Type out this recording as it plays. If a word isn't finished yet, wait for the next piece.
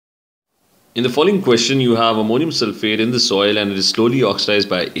In the following question, you have ammonium sulfate in the soil and it is slowly oxidized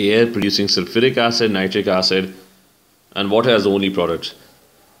by air, producing sulfuric acid, nitric acid, and water as the only products.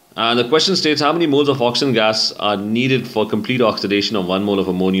 And the question states how many moles of oxygen gas are needed for complete oxidation of 1 mole of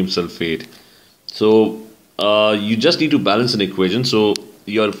ammonium sulfate. So you just need to balance an equation. So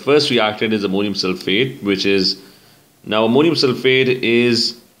your first reactant is ammonium sulfate, which is now ammonium sulfate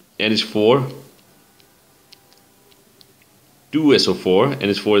is NH4. 2SO4,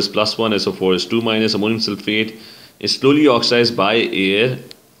 NH4 is +1, SO4 is 2-. Ammonium sulfate is slowly oxidized by air.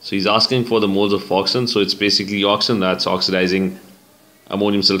 So he's asking for the moles of oxygen. So it's basically oxygen that's oxidizing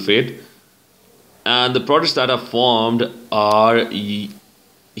ammonium sulfate. And the products that are formed are, he's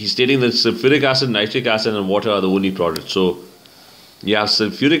stating that sulfuric acid, nitric acid, and water are the only products. So you have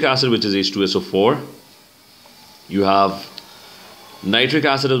sulfuric acid, which is H2SO4. You have nitric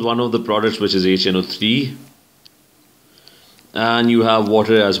acid as one of the products, which is HNO3. And you have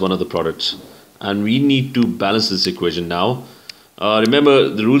water as one of the products, and we need to balance this equation now. Remember,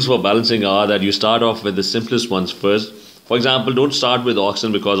 the rules for balancing are that you start off with the simplest ones first. For example, don't start with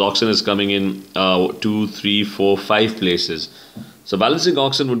oxygen because oxygen is coming in 2, 3, 4, 5 places. So balancing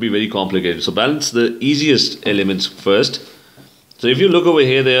oxygen would be very complicated. So balance the easiest elements first. So if you look over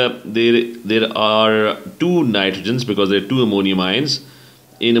here, there are 2 nitrogens because there are 2 ammonium ions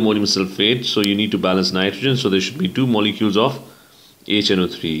in ammonium sulfate. So you need to balance nitrogen. So there should be 2 molecules of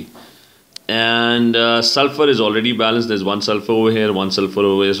HNO3. And sulfur is already balanced. There's 1 sulfur over here, 1 sulfur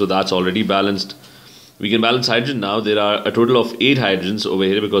over here. So that's already balanced. We can balance hydrogen now. There are a total of 8 hydrogens over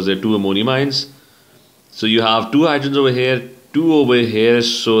here because there are 2 ammonium ions. So you have 2 hydrogens over here, 2 over here.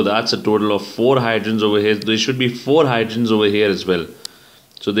 So that's a total of 4 hydrogens over here. There should be 4 hydrogens over here as well.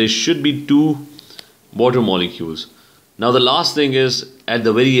 So there should be 2 water molecules. Now the last thing is, at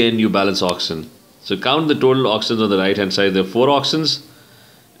the very end you balance oxygen. So count the total oxygens on the right hand side. There are 4 oxygens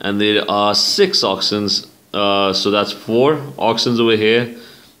and there are 6 oxygens. So that's 4 oxygens over here,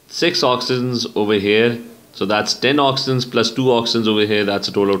 6 oxygens over here. So that's 10 oxygens plus 2 oxygens over here. That's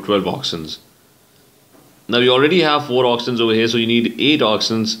a total of 12 oxygens. Now we already have 4 oxygens over here. So you need 8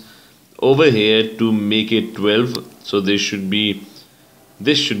 oxygens over here to make it 12. So this should be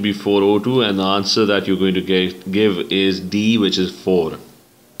 4O2, and the answer that you're going to give is D, which is 4.